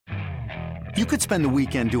You could spend the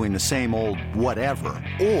weekend doing the same old whatever,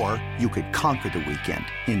 or you could conquer the weekend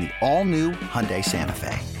in the all-new Hyundai Santa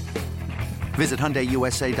Fe. Visit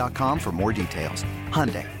HyundaiUSA.com for more details.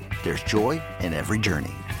 Hyundai, there's joy in every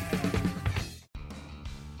journey.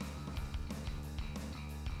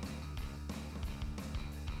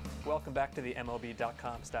 Welcome back to the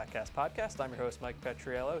MLB.com StatCast podcast. I'm your host, Mike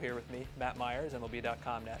Petriello. Here with me, Matt Myers,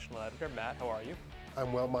 MLB.com national editor. Matt, how are you?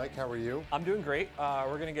 I'm well, Mike. How are you? I'm doing great.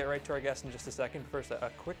 We're going to get right to our guest in just a second. First, a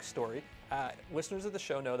quick story. Listeners of the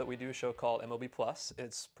show know that we do a show called MLB Plus.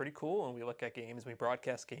 It's pretty cool, and we look at games. We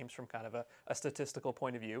broadcast games from kind of a statistical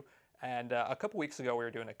point of view. And a couple weeks ago, we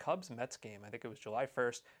were doing a Cubs-Mets game. I think it was July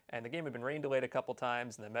 1st, and the game had been rain delayed a couple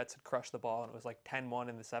times, and the Mets had crushed the ball, and it was like 10-1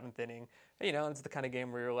 in the seventh inning. And, you know, it's the kind of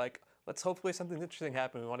game where you're like, let's hopefully something interesting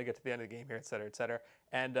happen. We want to get to the end of the game here, et cetera, et cetera.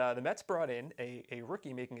 And the Mets brought in a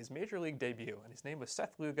rookie making his major league debut, and his name was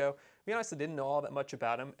Seth Lugo. To be honest, I didn't know all that much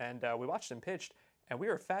about him, and we watched him pitched, and we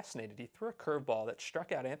were fascinated. He threw a curveball that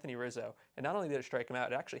struck out Anthony Rizzo, and not only did it strike him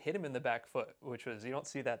out, it actually hit him in the back foot, which was, you don't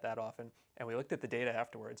see that often. And we looked at the data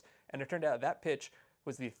afterwards, and it turned out that pitch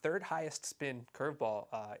was the third highest spin curveball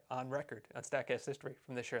on record on StatCast history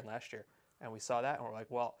from this year and last year. And we saw that, and we're like,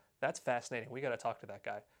 well, that's fascinating. We got to talk to that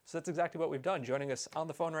guy. So that's exactly what we've done. Joining us on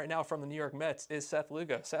the phone right now from the New York Mets is Seth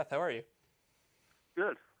Lugo. Seth, how are you?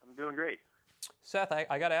 Good. I'm doing great. Seth,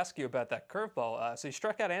 I got to ask you about that curveball. So you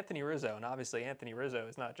struck out Anthony Rizzo, and obviously Anthony Rizzo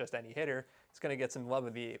is not just any hitter. He's going to get some love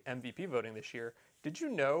in the MVP voting this year. Did you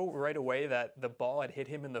know right away that the ball had hit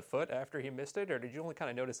him in the foot after he missed it, or did you only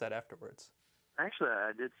kind of notice that afterwards? Actually,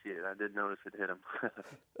 I did see it. I did notice it hit him.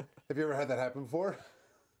 Have you ever had that happen before?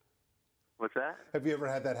 What's that? Have you ever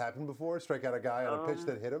had that happen before? Strike out a guy on a pitch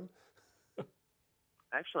that hit him?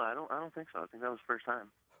 Actually, I don't think so. I think that was the first time.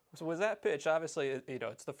 So was that pitch, obviously, you know,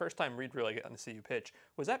 it's the first time we'd really gotten to see you pitch.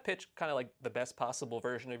 Was that pitch kind of like the best possible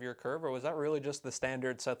version of your curve, or was that really just the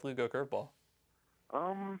standard Seth Lugo curveball?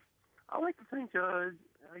 I like to think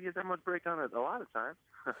I get that much break on it a lot of times.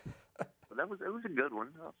 But it was a good one.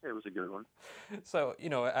 I'll say it was a good one. So, you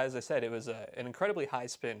know, as I said, it was an incredibly high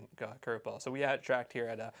spin curveball. So we had it tracked here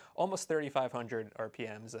at almost 3,500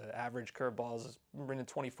 RPMs. Average curveballs is in the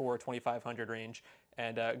 2,500 range.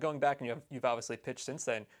 And going back, and you've obviously pitched since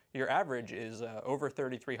then, your average is over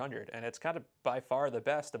 3,300. And it's kind of by far the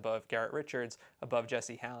best above Garrett Richards, above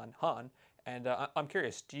Jesse Hahn. And I'm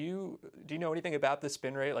curious, do you know anything about the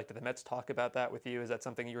spin rate? Like, did the Mets talk about that with you? Is that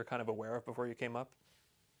something you were kind of aware of before you came up?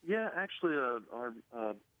 Yeah, actually, our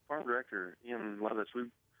farm director, Ian Levis,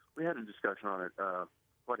 we had a discussion on it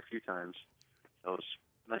quite a few times. I was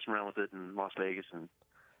messing around with it in Las Vegas and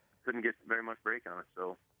couldn't get very much break on it,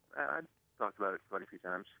 so I talked about it quite a few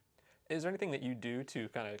times. Is there anything that you do to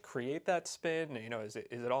kind of create that spin? You know, is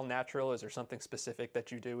it all natural? Is there something specific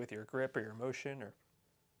that you do with your grip or your motion? Or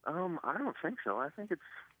I don't think so. I think it's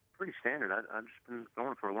pretty standard. I've just been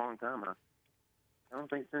going for a long time. I don't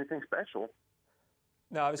think it's anything special.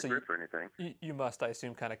 No, obviously, grip or anything. You must, I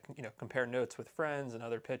assume, kind of, you know, compare notes with friends and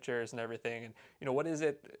other pitchers and everything. And, you know, what is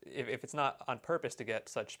it, if it's not on purpose to get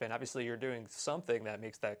such spin? Obviously, you're doing something that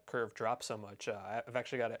makes that curve drop so much. I've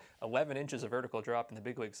actually got 11 inches of vertical drop in the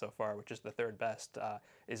big league so far, which is the third best.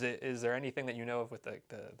 Is there anything that you know of with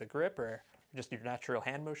the grip or just your natural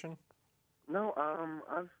hand motion? No,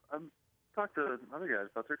 I've talked to other guys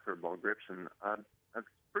about their curveball grips, and I'm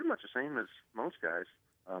pretty much the same as most guys.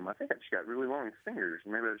 I think I just got really long fingers.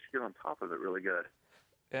 Maybe I just get on top of it really good.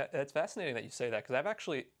 Yeah, it's fascinating that you say that, because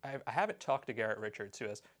I haven't talked to Garrett Richards, who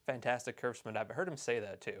has fantastic curve spin. I've heard him say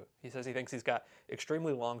that too. He says he thinks he's got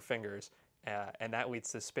extremely long fingers, and that leads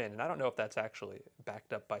to spin. And I don't know if that's actually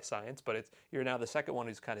backed up by science, but you're now the second one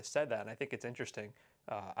who's kind of said that, and I think it's interesting.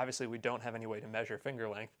 Obviously, we don't have any way to measure finger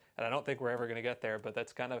length, and I don't think we're ever going to get there, but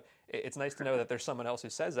that's kind of, it's nice to know that there's someone else who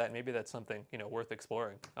says that, and maybe that's something, you know, worth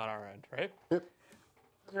exploring on our end, right? Yep.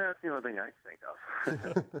 Yeah, that's the only thing I can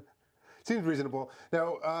think of. Seems reasonable.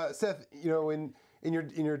 Now, Seth, you know, in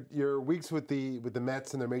your weeks with the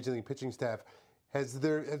Mets and their major league pitching staff, has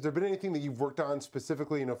there been anything that you've worked on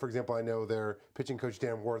specifically? You know, for example, I know their pitching coach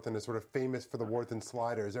Dan Warthen is sort of famous for the Warthen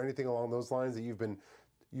slider. Is there anything along those lines that you've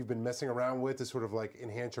been messing around with to sort of like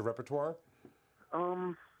enhance your repertoire? Not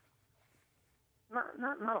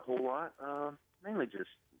a whole lot. Mainly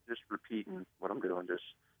just repeating what I'm doing, just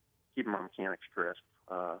keeping my mechanics crisp.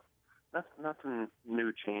 Nothing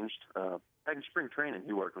new changed. Back in spring training,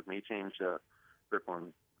 he worked with me. He changed grip on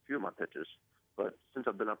a few of my pitches. But since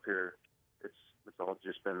I've been up here, it's all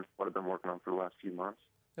just been what I've been working on for the last few months.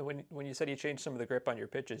 And when you said you changed some of the grip on your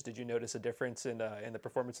pitches, did you notice a difference in the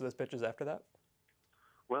performance of those pitches after that?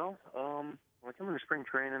 Well, when I come into spring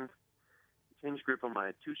training, I changed grip on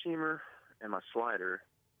my two-seamer and my slider.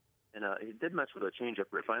 and he did mess with a changeup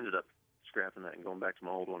grip. I ended up scrapping that and going back to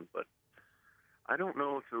my old one, but I don't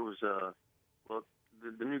know if it was well,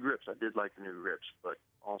 the new grips. I did like the new grips, but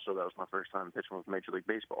also that was my first time pitching with Major League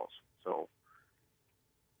Baseballs, so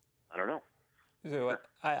I don't know. So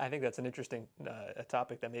I think that's an interesting a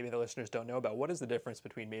topic that maybe the listeners don't know about. What is the difference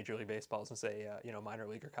between Major League Baseballs and, say, minor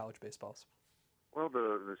league or college baseballs? Well,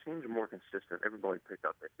 the seams are more consistent. Everybody picked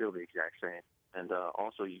up. They feel the exact same. And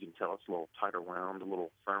also you can tell it's a little tighter wound, a little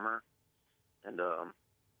firmer. And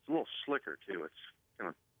it's a little slicker, too. It's kind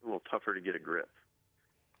of a little tougher to get a grip.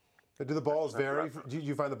 Do the balls vary? Do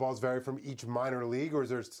you find the balls vary from each minor league, or is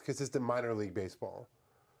there consistent minor league baseball?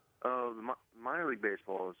 The minor league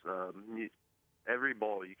baseball is every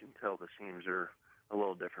ball you can tell the seams are a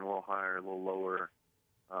little different, a little higher, a little lower.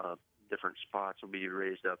 Different spots will be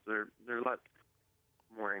raised up. They're a lot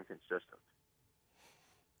more inconsistent.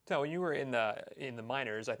 So when you were in the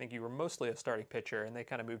minors, I think you were mostly a starting pitcher, and they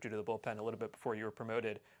kind of moved you to the bullpen a little bit before you were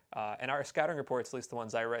promoted. And our scouting reports, at least the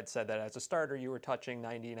ones I read, said that as a starter you were touching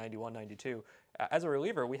 90, 91, 92. As a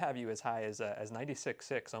reliever, we have you as high as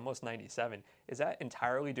 96.6, almost 97. Is that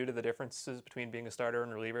entirely due to the differences between being a starter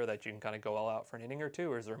and reliever, that you can kind of go all out for an inning or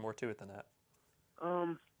two, or is there more to it than that?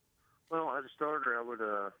 Well, as a starter, I would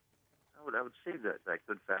save that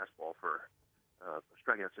good fastball for a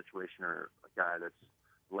strikeout situation or a guy that's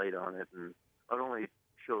late on it, and I'd only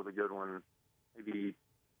show the good one maybe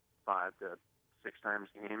 5 to 6 times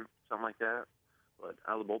a game, something like that. But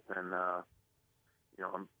out of the bullpen,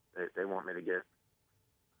 they want me to get,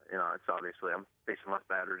 it's obviously I'm facing less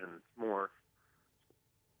batters and it's more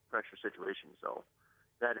pressure situations. So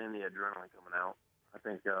that and the adrenaline coming out, I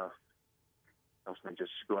think helps me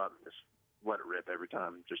just go out and just let it rip every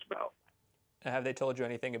time, just about. Have they told you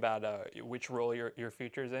anything about which role your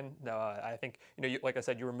future's in? I think, like I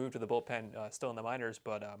said, you were moved to the bullpen still in the minors,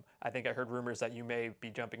 but I think I heard rumors that you may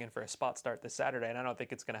be jumping in for a spot start this Saturday, and I don't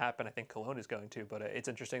think it's going to happen. I think Cologne is going to, but it's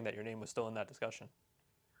interesting that your name was still in that discussion.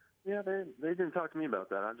 Yeah, they didn't talk to me about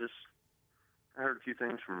that. I heard a few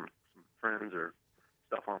things from friends or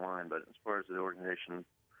stuff online, but as far as the organization,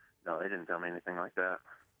 no, they didn't tell me anything like that.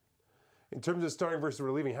 In terms of starting versus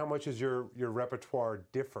relieving, how much does your repertoire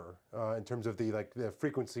differ in terms of the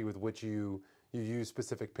frequency with which you use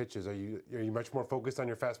specific pitches? Are you much more focused on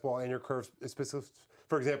your fastball and your curve,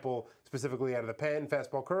 for example, specifically out of the pen,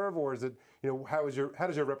 fastball curve, or is it how does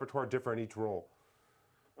your repertoire differ in each role?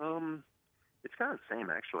 It's kind of the same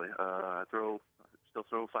actually. I still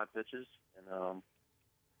throw 5 pitches, and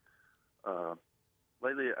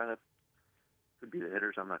lately I could be the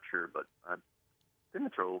hitters. I'm not sure, but I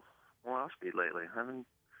didn't throw more off speed lately. I haven't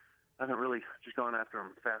really just gone after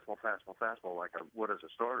them fastball like I would as a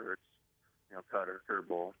starter. It's cutter,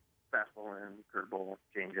 curveball, fastball in, curveball,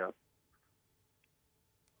 changeup.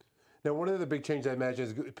 Now, one of the big changes I imagine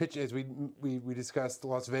is pitch, as we discussed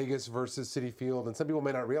Las Vegas versus Citi Field, and some people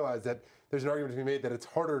may not realize that there's an argument to be made that it's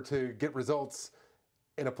harder to get results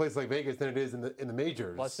in a place like Vegas than it is in the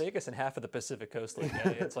majors. Las Vegas and half of the Pacific Coast League.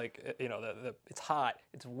 It's like it's hot,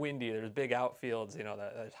 it's windy. There's big outfields.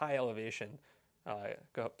 There's high elevation.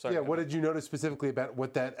 What did you notice specifically about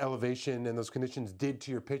what that elevation and those conditions did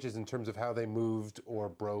to your pitches in terms of how they moved or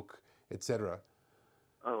broke, etc.?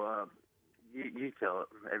 You tell it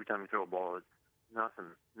every time you throw a ball, nothing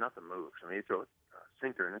moves. I mean, you throw a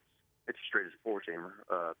sinker and it's straight as a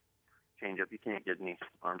four-seamer. Changeup, you can't get any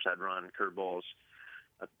arm side run, curveballs.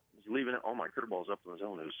 I was leaving all my curveballs up in the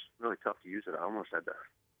zone. It was really tough to use it. I almost had to.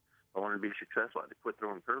 If I wanted to be successful, I had to quit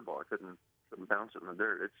throwing curveball. I couldn't bounce it in the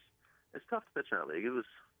dirt. It's tough to pitch in that league. It was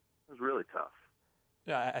really tough.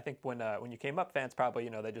 Yeah, I think when you came up, fans probably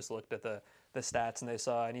they just looked at the stats and they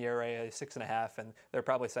saw an ERA of 6.5, and they're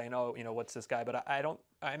probably saying, oh, what's this guy? But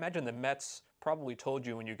I imagine the Mets probably told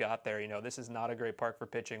you when you got there, this is not a great park for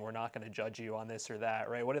pitching. We're not going to judge you on this or that,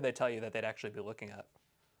 right? What did they tell you that they'd actually be looking at?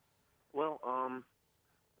 Well,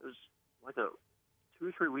 it was like 2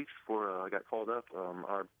 or 3 weeks before I got called up.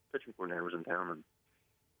 Our pitching coordinator was in town,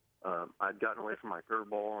 and I'd gotten away from my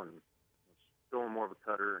curveball and was throwing more of a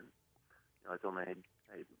cutter. And I told him, hey,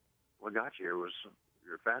 what got you here was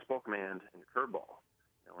your fastball command and your curveball.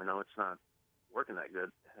 I know it's not working that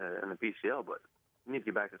good in the PCL, but you need to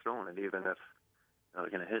get back to throwing it, even if they're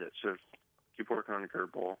going to hit it. So keep working on your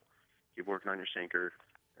curveball, keep working on your sinker,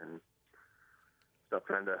 and stop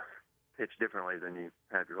trying to pitch differently than you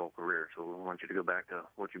have your whole career. So we want you to go back to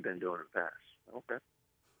what you've been doing in the past. Okay.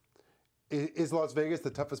 Is Las Vegas the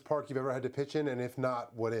toughest park you've ever had to pitch in? And if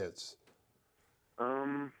not, what is?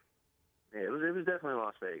 Yeah, it was definitely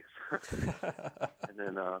Las Vegas. And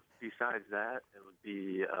then besides that, it would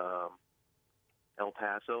be El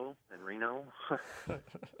Paso and Reno.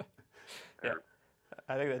 Yeah.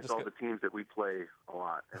 I think that It's all the teams that we play a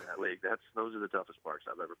lot in that league. Those are the toughest parks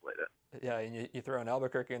I've ever played at. Yeah, and you throw an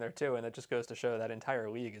Albuquerque in there too, and it just goes to show that entire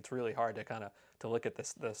league. It's really hard to kind of to look at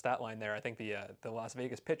the stat line there. I think the Las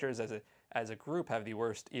Vegas pitchers as a group have the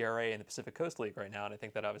worst ERA in the Pacific Coast League right now, and I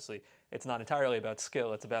think that obviously it's not entirely about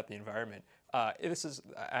skill; it's about the environment. I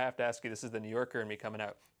have to ask you. This is the New Yorker and me coming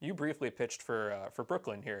out. You briefly pitched for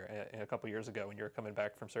Brooklyn here a couple years ago when you were coming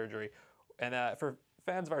back from surgery, and for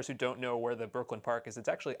fans of ours who don't know where the Brooklyn Park is, it's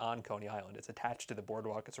actually on Coney Island. It's attached to the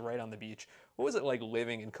boardwalk. It's right on the beach. What was it like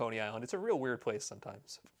living in Coney Island? It's a real weird place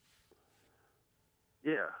sometimes.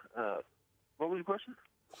 Yeah. What was the question?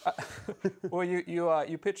 Well,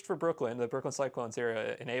 you pitched for Brooklyn, the Brooklyn Cyclones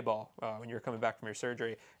here in A-ball when you were coming back from your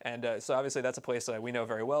surgery, and so obviously that's a place we know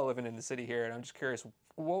very well, living in the city here. And I'm just curious,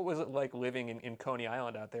 what was it like living in Coney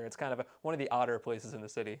Island out there? It's kind of one of the odder places in the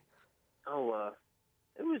city. Oh,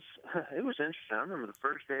 it was interesting. I remember the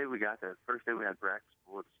first day we got there, the first day we had practice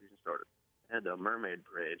before the season started. I had the mermaid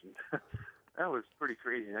parade, and that was pretty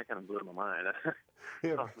crazy. That kind of blew my mind.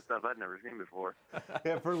 Yeah. Saw some stuff I'd never seen before.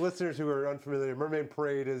 Yeah, for listeners who are unfamiliar, mermaid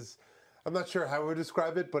parade is, I'm not sure how I would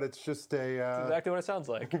describe it, but it's just a... It's exactly what it sounds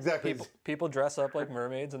like. Exactly. People dress up like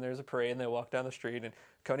mermaids, and there's a parade, and they walk down the street, and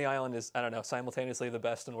Coney Island is, I don't know, simultaneously the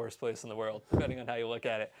best and worst place in the world, depending on how you look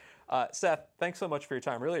at it. Seth, thanks so much for your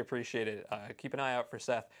time. Really appreciate it. Keep an eye out for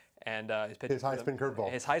Seth and his high-spin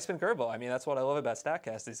curveball. His high-spin curveball. I mean, that's what I love about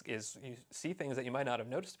StatCast is you see things that you might not have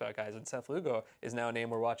noticed about guys, and Seth Lugo is now a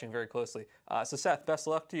name we're watching very closely. So, Seth, best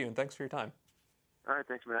of luck to you, and thanks for your time. All right,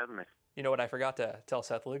 thanks for having me. You know what I forgot to tell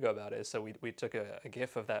Seth Lugo about is, so we took a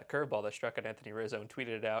GIF of that curveball that struck at Anthony Rizzo and tweeted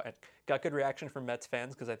it out, and got good reaction from Mets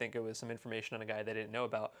fans because I think it was some information on a guy they didn't know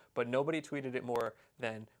about, but nobody tweeted it more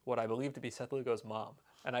than what I believe to be Seth Lugo's mom.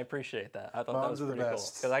 And I appreciate that. I thought Moms that was pretty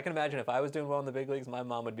cool. Because I can imagine if I was doing well in the big leagues, my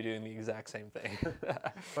mom would be doing the exact same thing.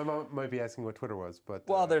 My mom might be asking what Twitter was, but...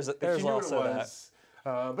 Well, there's also that.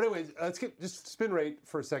 But anyways, let's get just spin rate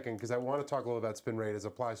for a second, because I want to talk a little about spin rate as it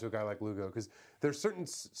applies to a guy like Lugo, because there's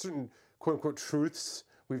certain quote-unquote truths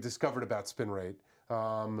we've discovered about spin rate.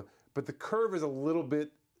 But the curve is a little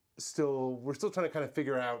bit we're still trying to kind of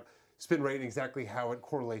figure out spin rate and exactly how it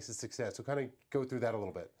correlates to success. So kind of go through that a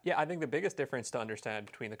little bit. Yeah, I think the biggest difference to understand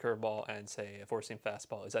between the curveball and, say, a four-seam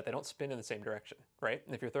fastball is that they don't spin in the same direction, right?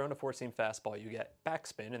 And if you're throwing a four-seam fastball, you get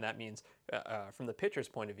backspin, and that means from the pitcher's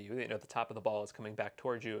point of view, the top of the ball is coming back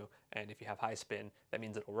towards you, and if you have high spin, that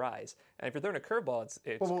means it'll rise. And if you're throwing a curveball, it's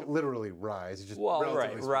well, it won't literally rise. It's just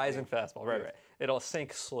rising fastball, right. It'll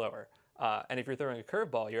sink slower. And if you're throwing a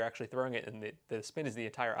curveball, you're actually throwing it in the spin is the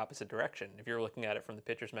entire opposite direction. If you're looking at it from the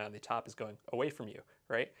pitcher's mound, the top is going away from you,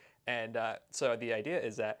 right? And so the idea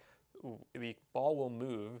is that the ball will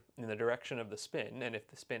move in the direction of the spin, and if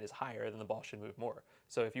the spin is higher, then the ball should move more.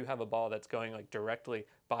 So if you have a ball that's going like directly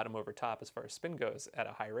bottom over top as far as spin goes at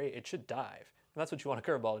a high rate, it should dive. And that's what you want a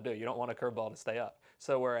curveball to do. You don't want a curveball to stay up.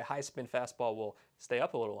 So where a high spin fastball will stay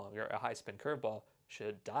up a little longer, a high spin curveball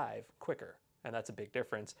should dive quicker. And that's a big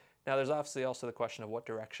difference. Now, there's obviously also the question of what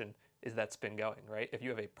direction is that spin going, right? If you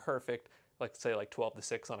have a perfect, say 12 to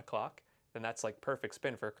 6 on a clock, then that's like perfect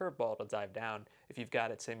spin for a curveball. It'll dive down. If you've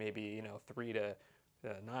got it, say maybe 3 to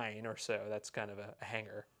 9 or so, that's kind of a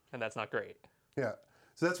hanger, and that's not great. Yeah.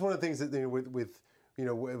 So that's one of the things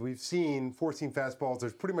that we've seen four-seam fastballs.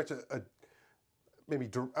 There's pretty much a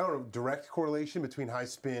direct correlation between high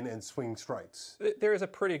spin and swing strikes. There is a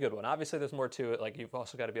pretty good one. Obviously, there's more to it. Like, you've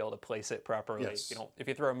also got to be able to place it properly. Yes. If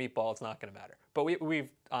you throw a meatball, it's not going to matter. But we've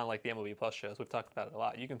on like the MLB Plus shows, we've talked about it a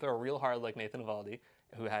lot. You can throw real hard like Nathan Eovaldi,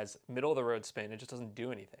 who has middle of the road spin. It just doesn't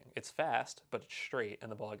do anything. It's fast, but it's straight, and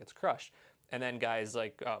the ball gets crushed. And then guys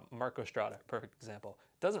like Marco Estrada, perfect example,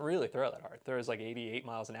 doesn't really throw that hard. Throws like 88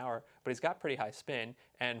 miles an hour, but he's got pretty high spin.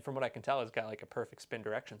 And from what I can tell, he's got like a perfect spin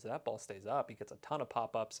direction. So that ball stays up. He gets a ton of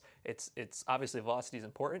pop-ups. It's obviously velocity is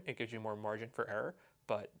important. It gives you more margin for error,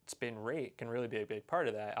 but spin rate can really be a big part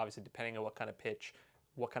of that, obviously depending on what kind of pitch,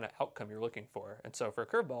 what kind of outcome you're looking for. And so for a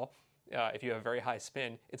curveball, if you have very high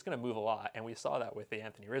spin, it's going to move a lot. And we saw that with the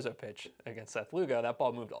Anthony Rizzo pitch against Seth Lugo. That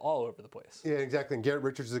ball moved all over the place. Yeah, exactly. And Garrett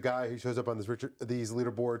Richards is a guy who shows up on these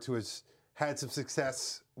leaderboards who has had some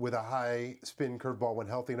success with a high spin curveball when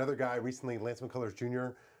healthy. Another guy recently, Lance McCullers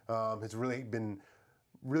Jr., has really been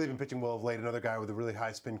pitching well of late. Another guy with a really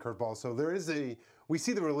high spin curveball. So we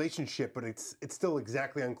see the relationship, but it's still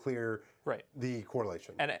exactly unclear. Right. The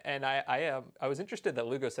correlation. And I was interested that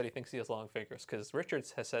Lugo said he thinks he has long fingers, because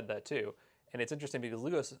Richards has said that too. And it's interesting because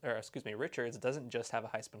Richards doesn't just have a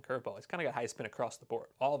high spin curveball. He's kind of got high spin across the board.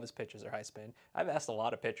 All of his pitches are high spin. I've asked a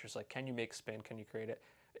lot of pitchers, like, can you make spin? Can you create it?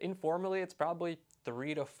 Informally, it's probably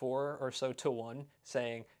 3 to 4 or so to 1,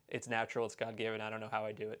 saying it's natural, it's God-given, I don't know how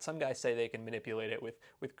I do it. Some guys say they can manipulate it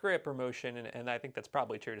with grip or motion, and I think that's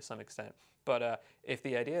probably true to some extent. But if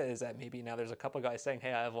the idea is that maybe now there's a couple guys saying,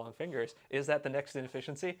 hey, I have long fingers, is that the next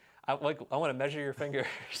inefficiency? I want to measure your fingers.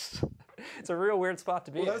 It's a real weird spot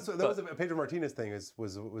to be in. That was a Pedro Martinez thing.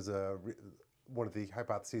 Was one of the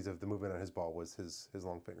hypotheses of the movement on his ball was his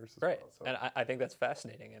long fingers as right. well. So. And I think that's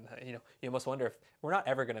fascinating. And you almost wonder if we're not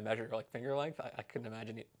ever going to measure like finger length. I couldn't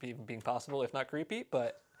imagine it even being possible, if not creepy.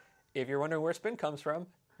 But if you're wondering where spin comes from,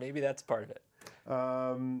 maybe that's part of it.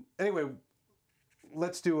 Anyway,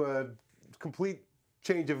 let's do a complete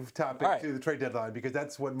change of topic to the trade deadline, because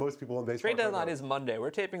that's what most people in baseball. Trade deadline is Monday. We're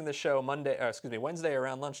taping the show Wednesday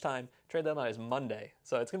around lunchtime. Trade deadline is Monday,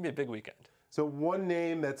 so it's going to be a big weekend. So one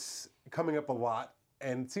name that's coming up a lot,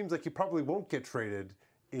 and it seems like he probably won't get traded,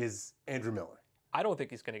 is Andrew Miller. I don't think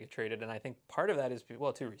he's going to get traded, and I think part of that is,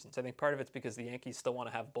 well, 2 reasons. I think part of it's because the Yankees still want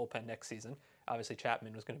to have bullpen next season. Obviously,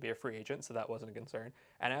 Chapman was going to be a free agent, so that wasn't a concern.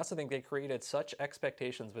 And I also think they created such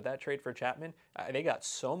expectations with that trade for Chapman. They got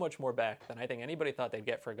so much more back than I think anybody thought they'd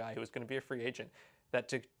get for a guy who was going to be a free agent,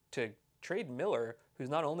 that to trade Miller, who's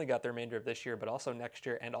not only got the remainder of this year, but also next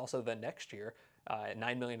year and also the next year, at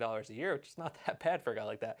 $9 million a year, which is not that bad for a guy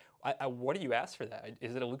like that. What do you ask for that?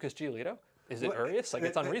 Is it a Lucas Giolito? Is it Urias? Like,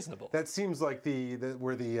 it's unreasonable. That seems like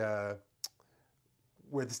where the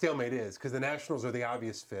stalemate is, because the Nationals are the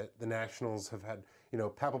obvious fit. The Nationals have had,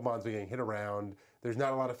 Papelbon's been getting hit around. There's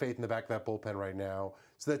not a lot of faith in the back of that bullpen right now.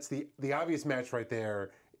 So that's the obvious match right there.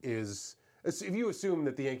 Is if you assume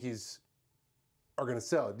that the Yankees are going to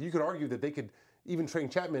sell, you could argue that they could even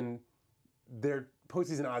trade Chapman. Their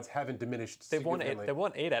postseason odds haven't diminished. They've won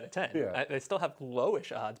 8 out of 10. Yeah. They still have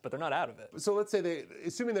lowish odds, but they're not out of it. So let's say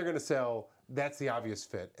assuming they're going to sell, that's the obvious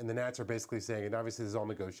fit, and the Nats are basically saying, and obviously this is all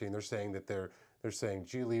negotiating. They're saying that they're saying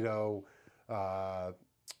Giolito,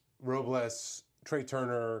 Robles, Trey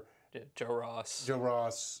Turner, Joe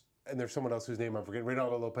Ross, and there's someone else whose name I'm forgetting.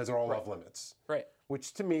 Reynaldo Lopez are all off limits. Right.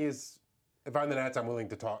 Which to me is, if I'm the Nats, I'm willing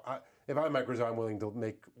to talk. If I'm Mike Rizzo, I'm willing to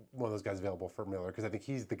make one of those guys available for Miller, because I think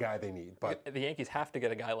he's the guy they need. But the Yankees have to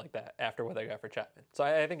get a guy like that after what they got for Chapman. So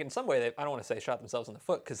I think in some way, I don't want to say shot themselves in the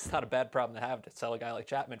foot, because it's not a bad problem to have to sell a guy like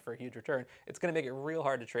Chapman for a huge return. It's going to make it real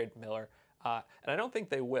hard to trade Miller. And I don't think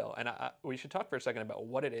they will. And we should talk for a second about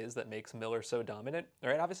what it is that makes Miller so dominant.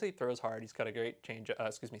 Right? Obviously, he throws hard. He's got a great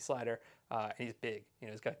slider. He's big.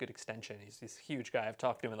 He's got good extension. He's this huge guy. I've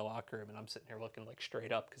talked to him in the locker room, and I'm sitting here looking like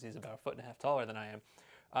straight up because he's about 1.5 feet taller than I am.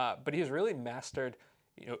 But he's really mastered,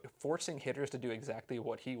 forcing hitters to do exactly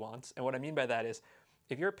what he wants. And what I mean by that is,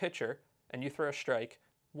 if you're a pitcher and you throw a strike,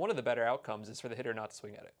 one of the better outcomes is for the hitter not to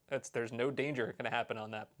swing at it. There's no danger going to happen on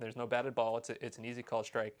that. There's no batted ball. It's an easy call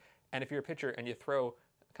strike. And if you're a pitcher and you throw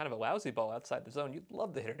kind of a lousy ball outside the zone, you'd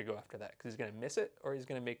love the hitter to go after that, because he's going to miss it or he's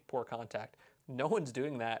going to make poor contact. No one's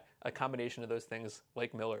doing that, a combination of those things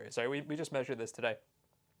like Miller is. We just measured this today.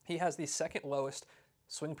 He has the second lowest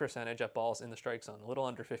swing percentage at balls in the strike zone, a little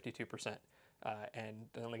under 52%. And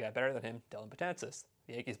the only guy better than him, Dellin Betances.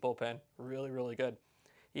 The Yankees bullpen, really, really good.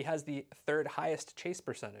 He has the third highest chase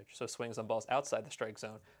percentage, so swings on balls outside the strike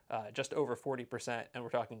zone, just over 40%, and we're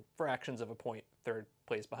talking fractions of a point, third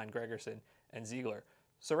place behind Gregerson and Ziegler.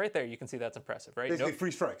 So right there, you can see that's impressive, right? Basically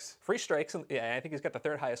free strikes. Free strikes, and I think he's got the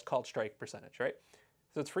third highest called strike percentage, right?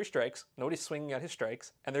 So it's free strikes, nobody's swinging at his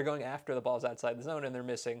strikes, and they're going after the balls outside the zone, and they're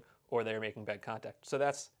missing, or they're making bad contact. So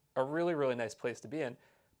that's a really, really nice place to be in,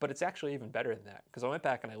 but it's actually even better than that, because I went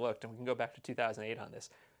back and I looked, and we can go back to 2008 on this.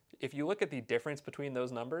 If you look at the difference between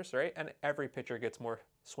those numbers, right, and every pitcher gets more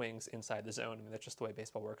swings inside the zone. I mean, that's just the way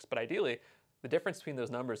baseball works. But ideally, the difference between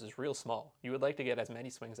those numbers is real small. You would like to get as many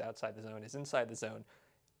swings outside the zone as inside the zone.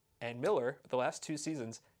 And Miller, the last 2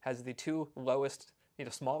 seasons, has the 2 lowest,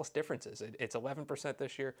 smallest differences. It's 11%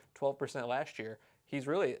 this year, 12% last year. He's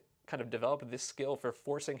really kind of developed this skill for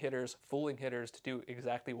forcing hitters, fooling hitters to do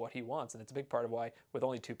exactly what he wants. And it's a big part of why, with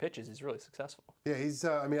only 2 pitches, he's really successful. Yeah,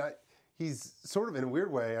 he's sort of, in a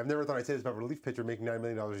weird way, I've never thought I'd say this about a relief pitcher making $9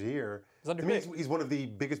 million a year. To me, he's one of the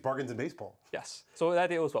biggest bargains in baseball. Yes. So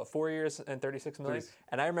that deal was, 4 years and $36 million?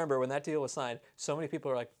 And I remember when that deal was signed, so many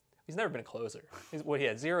people were like, he's never been a closer. He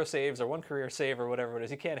had 0 saves or 1 career save or whatever it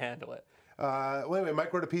is. He can't handle it. Well, anyway,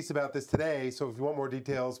 Mike wrote a piece about this today, so if you want more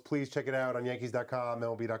details, please check it out on Yankees.com,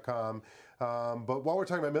 MLB.com. But while we're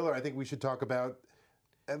talking about Miller, I think we should talk about,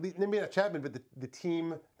 at least, maybe not Chapman, but the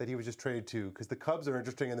team that he was just traded to, because the Cubs are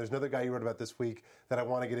interesting, and there's another guy you wrote about this week that I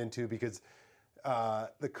want to get into, because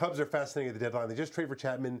the Cubs are fascinating at the deadline. They just trade for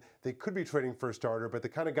Chapman. They could be trading for a starter, but the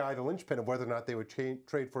kind of guy, the linchpin of whether or not they would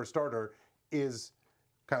trade for a starter is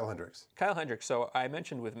Kyle Hendricks. Kyle Hendricks. So I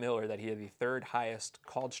mentioned with Miller that he had the third highest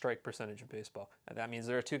called strike percentage in baseball. And that means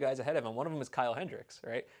there are two guys ahead of him. One of them is Kyle Hendricks,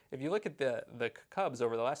 right? If you look at the Cubs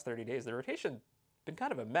over the last 30 days, the rotation been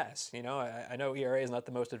kind of a mess. You know, I know ERA is not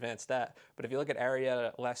the most advanced stat, but if you look at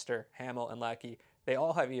Arrieta, Lester, Hamill, and Lackey, they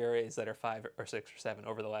all have ERAs that are 5 or 6 or 7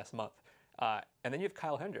 over the last month. And then you have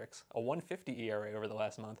Kyle Hendricks, a 1.50 ERA over the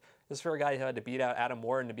last month. This is for a guy who had to beat out Adam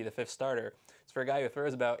Warren to be the 5th starter. It's for a guy who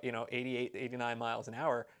throws about 88, 89 miles an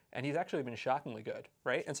hour, and he's actually been shockingly good,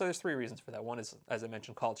 right? And so there's 3 reasons for that. One is, as I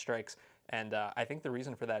mentioned, called strikes, and I think the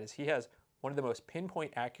reason for that is he has one of the most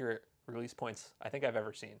pinpoint accurate release points I think I've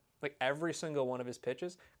ever seen. Like every single one of his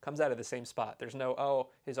pitches comes out of the same spot. There's no,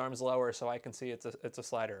 his arm's lower so I can see it's a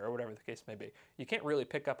slider or whatever the case may be. You can't really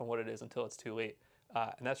pick up on what it is until it's too late,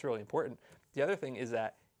 and that's really important. The other thing is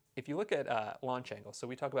that if you look at launch angle, so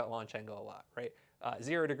we talk about launch angle a lot, right?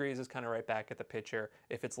 0 degrees is kind of right back at the pitcher.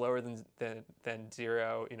 If it's lower than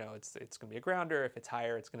 0, it's going to be a grounder. If it's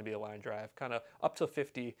higher, it's going to be a line drive. Kind of up to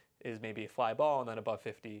 50 is maybe a fly ball, and then above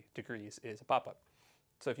 50 degrees is a pop-up.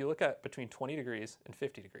 So if you look at between 20 degrees and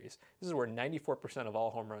 50 degrees, this is where 94% of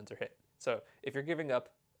all home runs are hit. So if you're giving up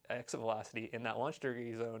exit velocity in that launch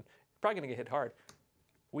degree zone, you're probably going to get hit hard.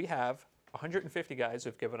 We have 150 guys who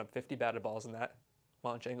have given up 50 batted balls in that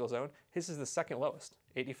launch angle zone. His is the second lowest,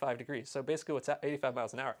 85 degrees. So basically what's 85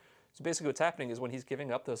 miles an hour. So basically what's happening is when he's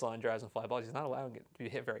giving up those line drives and fly balls, he's not allowing it to be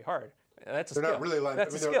hit very hard. That's a skill.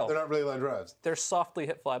 That's a skill. They're not really line drives. They're softly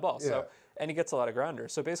hit fly balls. Yeah. So, and he gets a lot of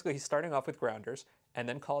grounders. So basically he's starting off with grounders and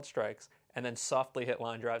then called strikes and then softly hit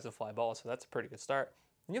line drives and fly balls. So that's a pretty good start.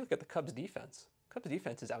 And you look at the Cubs defense. Cubs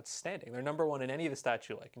defense is outstanding. They're number 1 in any of the stats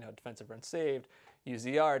you like. Defensive runs saved,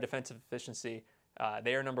 UZR, defensive efficiency.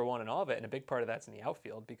 They are number 1 in all of it. And a big part of that's in the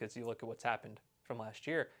outfield because you look at what's happened from last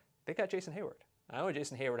year. They got Jason Hayward. I know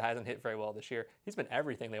Jason Hayward hasn't hit very well this year. He's been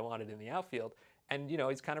everything they wanted in the outfield. And,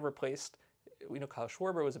 he's kind of replaced, Kyle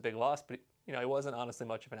Schwarber was a big loss, but, he wasn't honestly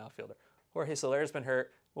much of an outfielder. Jorge Soler's been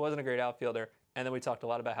hurt, wasn't a great outfielder. And then we talked a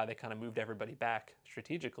lot about how they kind of moved everybody back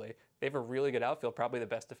strategically. They have a really good outfield, probably the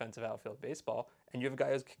best defensive outfield in baseball. And you have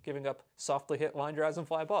guys giving up softly hit line drives and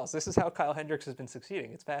fly balls. This is how Kyle Hendricks has been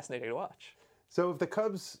succeeding. It's fascinating to watch. So if the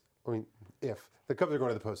Cubs are going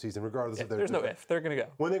to the postseason, regardless of their... There's no if. They're going to go.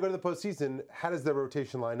 When they go to the postseason, how does their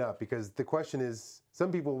rotation line up? Because the question is,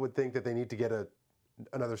 some people would think that they need to get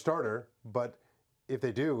another starter, but if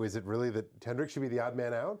they do, is it really that Hendricks should be the odd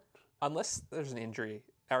man out? Unless there's an injury,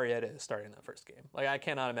 Arrieta is starting that first game. I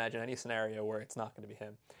cannot imagine any scenario where it's not going to be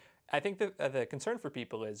him. I think that the concern for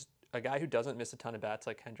people is a guy who doesn't miss a ton of bats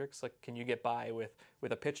like Hendricks. Can you get by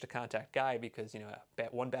with a pitch to contact guy because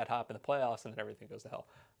one bad hop in the playoffs and then everything goes to hell?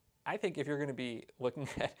 I think if you're going to be looking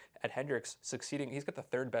at Hendricks succeeding, he's got the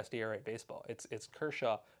 3rd best ERA in baseball. It's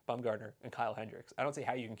Kershaw, Bumgarner, and Kyle Hendricks. I don't see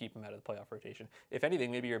how you can keep him out of the playoff rotation. If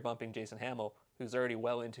anything, maybe you're bumping Jason Hamill, who's already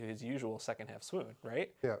well into his usual second half swoon,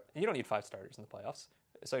 right? Yeah. You don't need 5 starters in the playoffs.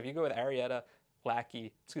 So if you go with Arrieta,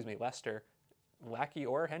 Lester, Lackey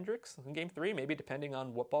or Hendricks in Game 3, maybe depending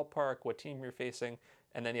on what ballpark, what team you're facing,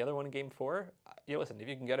 and then the other one in Game 4, listen, if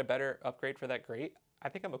you can get a better upgrade for that, great. I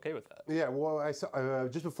think I'm okay with that. Yeah, well, I saw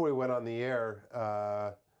just before we went on the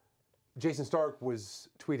air, Jason Stark was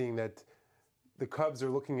tweeting that the Cubs are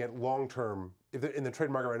looking at long-term, if they're in the trade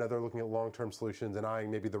market right now, they're looking at long-term solutions and eyeing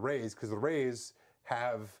maybe the Rays, because the Rays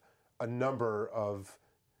have a number of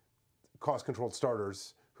cost-controlled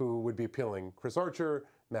starters who would be appealing. Chris Archer,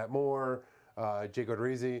 Matt Moore, Jake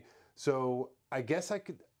Odorizzi. So I guess I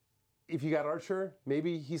could... If you got Archer,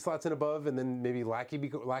 maybe he slots in above, and then maybe Lackey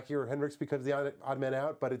or Hendricks becomes the odd man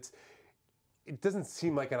out. But it doesn't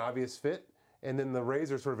seem like an obvious fit. And then the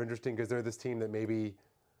Rays are sort of interesting because they're this team that maybe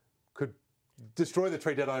could destroy the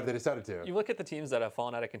trade deadline if they decided to. You look at the teams that have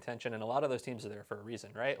fallen out of contention, and a lot of those teams are there for a reason,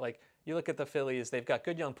 right? You look at the Phillies, they've got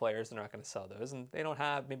good young players, they're not going to sell those, and they don't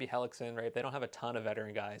have maybe Hellickson, right? They don't have a ton of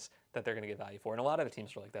veteran guys that they're going to get value for, and a lot of the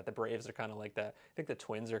teams are like that. The Braves are kind of like that. I think the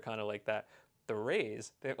Twins are kind of like that. The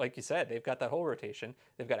Rays, like you said, they've got that whole rotation.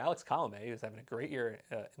 They've got Alex Colomé, who's having a great year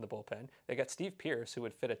in the bullpen. They got Steve Pearce, who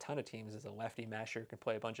would fit a ton of teams as a lefty masher, can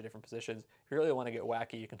play a bunch of different positions. If you really want to get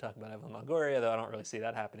wacky, you can talk about Evan Longoria, though I don't really see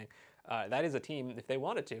that happening. That is a team, if they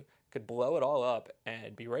wanted to, could blow it all up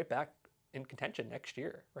and be right back in contention next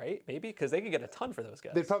year, right? Maybe because they could get a ton for those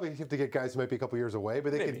guys. They'd probably have to get guys who might be a couple years away,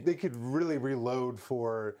 but they could really reload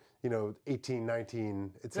for 18,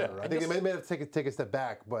 19, etc. Yeah, I think they may have to take a step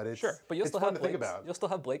back, but it's sure. But you'll still fun have to think about. You'll still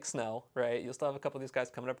have Blake Snell, right? You'll still have a couple of these guys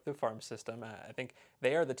coming up through the farm system. I think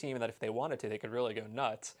they are the team that if they wanted to, they could really go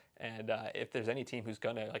nuts. And if there's any team who's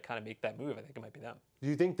going to kind of make that move, I think it might be them. Do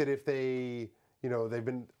you think that if they,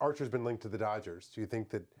 Archer's been linked to the Dodgers? Do you think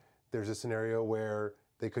that there's a scenario where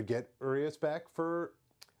they could get Urias back for?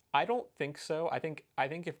 I don't think so. I think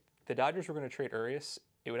if the Dodgers were going to trade Urias,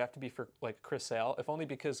 it would have to be for like Chris Sale, if only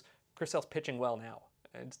because Chris Sale's pitching well now.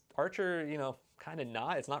 And Archer, kind of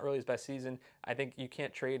not. It's not really his best season. I think you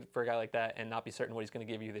can't trade for a guy like that and not be certain what he's going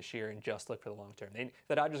to give you this year and just look for the long term.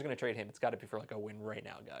 The Dodgers are going to trade him. It's got to be for like a win right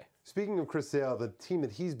now guy. Speaking of Chris Sale, the team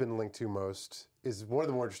that he's been linked to most is one of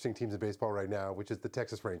the more interesting teams in baseball right now, which is the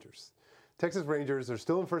Texas Rangers. Texas Rangers are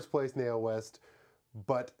still in first place in the AL West,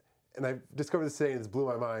 but, and I discovered this today and this blew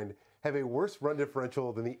my mind, have a worse run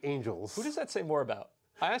differential than the Angels. Who does that say more about?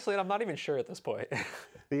 Honestly, I'm not even sure at this point.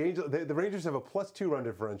 The Rangers have a +2 run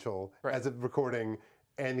differential as of recording,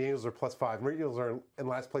 and the Angels are +5. And the Angels are in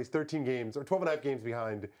last place 13 games, or 12 and a half games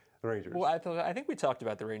behind the Rangers. Well, I think we talked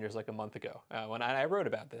about the Rangers like a month ago when I wrote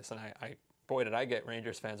about this, and boy, did I get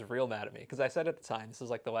Rangers fans real mad at me. Because I said at the time, this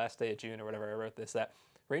was like the last day of June or whatever I wrote this, that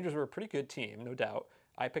Rangers were a pretty good team, no doubt.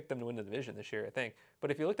 I picked them to win the division this year, I think.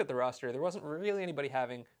 But if you looked at the roster, there wasn't really anybody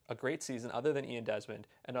having a great season other than Ian Desmond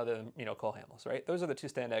and other than, Cole Hamels, right? Those are the two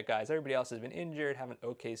standout guys. Everybody else has been injured, having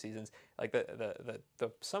okay seasons. Like the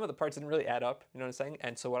some of the parts didn't really add up, you know what I'm saying?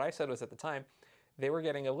 And so what I said was at the time, they were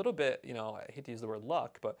getting a little bit, I hate to use the word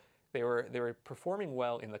luck, but they were performing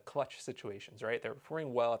well in the clutch situations, right? They were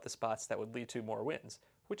performing well at the spots that would lead to more wins,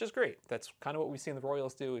 which is great. That's kind of what we've seen the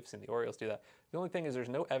Royals do. We've seen the Orioles do that. The only thing is there's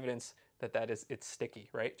no evidence that it's sticky,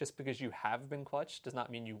 right? Just because you have been clutch does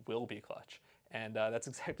not mean you will be clutch. And that's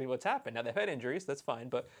exactly what's happened. Now, they've had injuries, that's fine.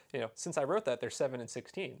 But, since I wrote that, they're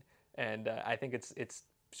 7-16. And I think it's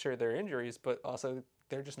sure they're injuries, but also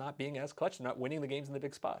they're just not being as clutch. They're not winning the games in the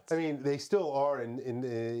big spots. I mean, they still are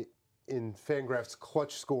in Fangraph's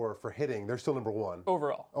clutch score for hitting. They're still number one.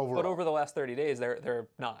 Overall. But over the last 30 days, they're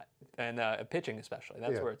not. And pitching especially.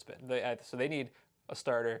 That's where it's been. So they need a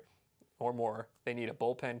starter or more. They need a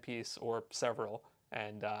bullpen piece or several.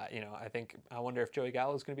 And, I wonder if Joey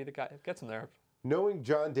Gallo is going to be the guy that gets them there. Knowing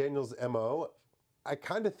John Daniels' MO, I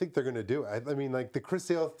kind of think they're going to do it. I mean, like the Chris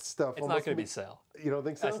Sale stuff. It's not going to be Sale. You don't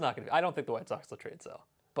think so? That's not going to be. I don't think the White Sox will trade Sale.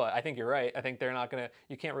 But I think you're right. I think they're not going to.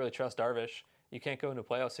 You can't really trust Darvish. You can't go into a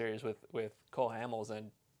playoff series with Cole Hamels and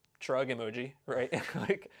shrug emoji, right?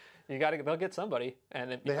 They'll get somebody.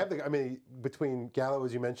 And they have between Gallo,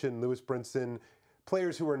 as you mentioned, Lewis Brinson,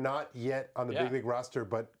 players who are not yet on the big league roster,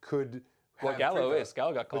 but could. Well, Gallo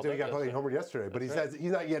got called. He got homered yesterday, but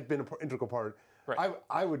he's not yet been an integral part. Right.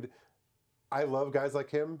 I love guys like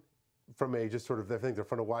him from a just sort of, I think they're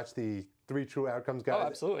fun to watch, the three true outcomes guys. Oh,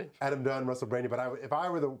 absolutely. Adam Dunn, Russell Brandy, but if I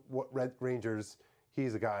were the Red Rangers,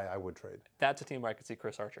 he's a guy I would trade. That's a team where I could see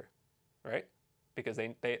Chris Archer, right? Because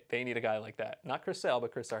they need a guy like that. Not Chris Sale,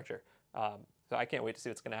 but Chris Archer. So I can't wait to see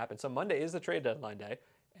what's going to happen. So Monday is the trade deadline day.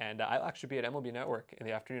 And I'll actually be at MLB Network in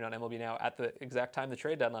the afternoon on MLB Now at the exact time the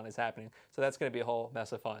trade deadline is happening. So that's going to be a whole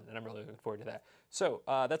mess of fun, and I'm really looking forward to that. So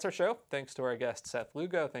that's our show. Thanks to our guest, Seth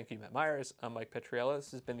Lugo. Thank you, Matt Myers. I'm Mike Petriello.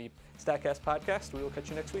 This has been the StatCast Podcast. We will catch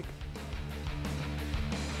you next week.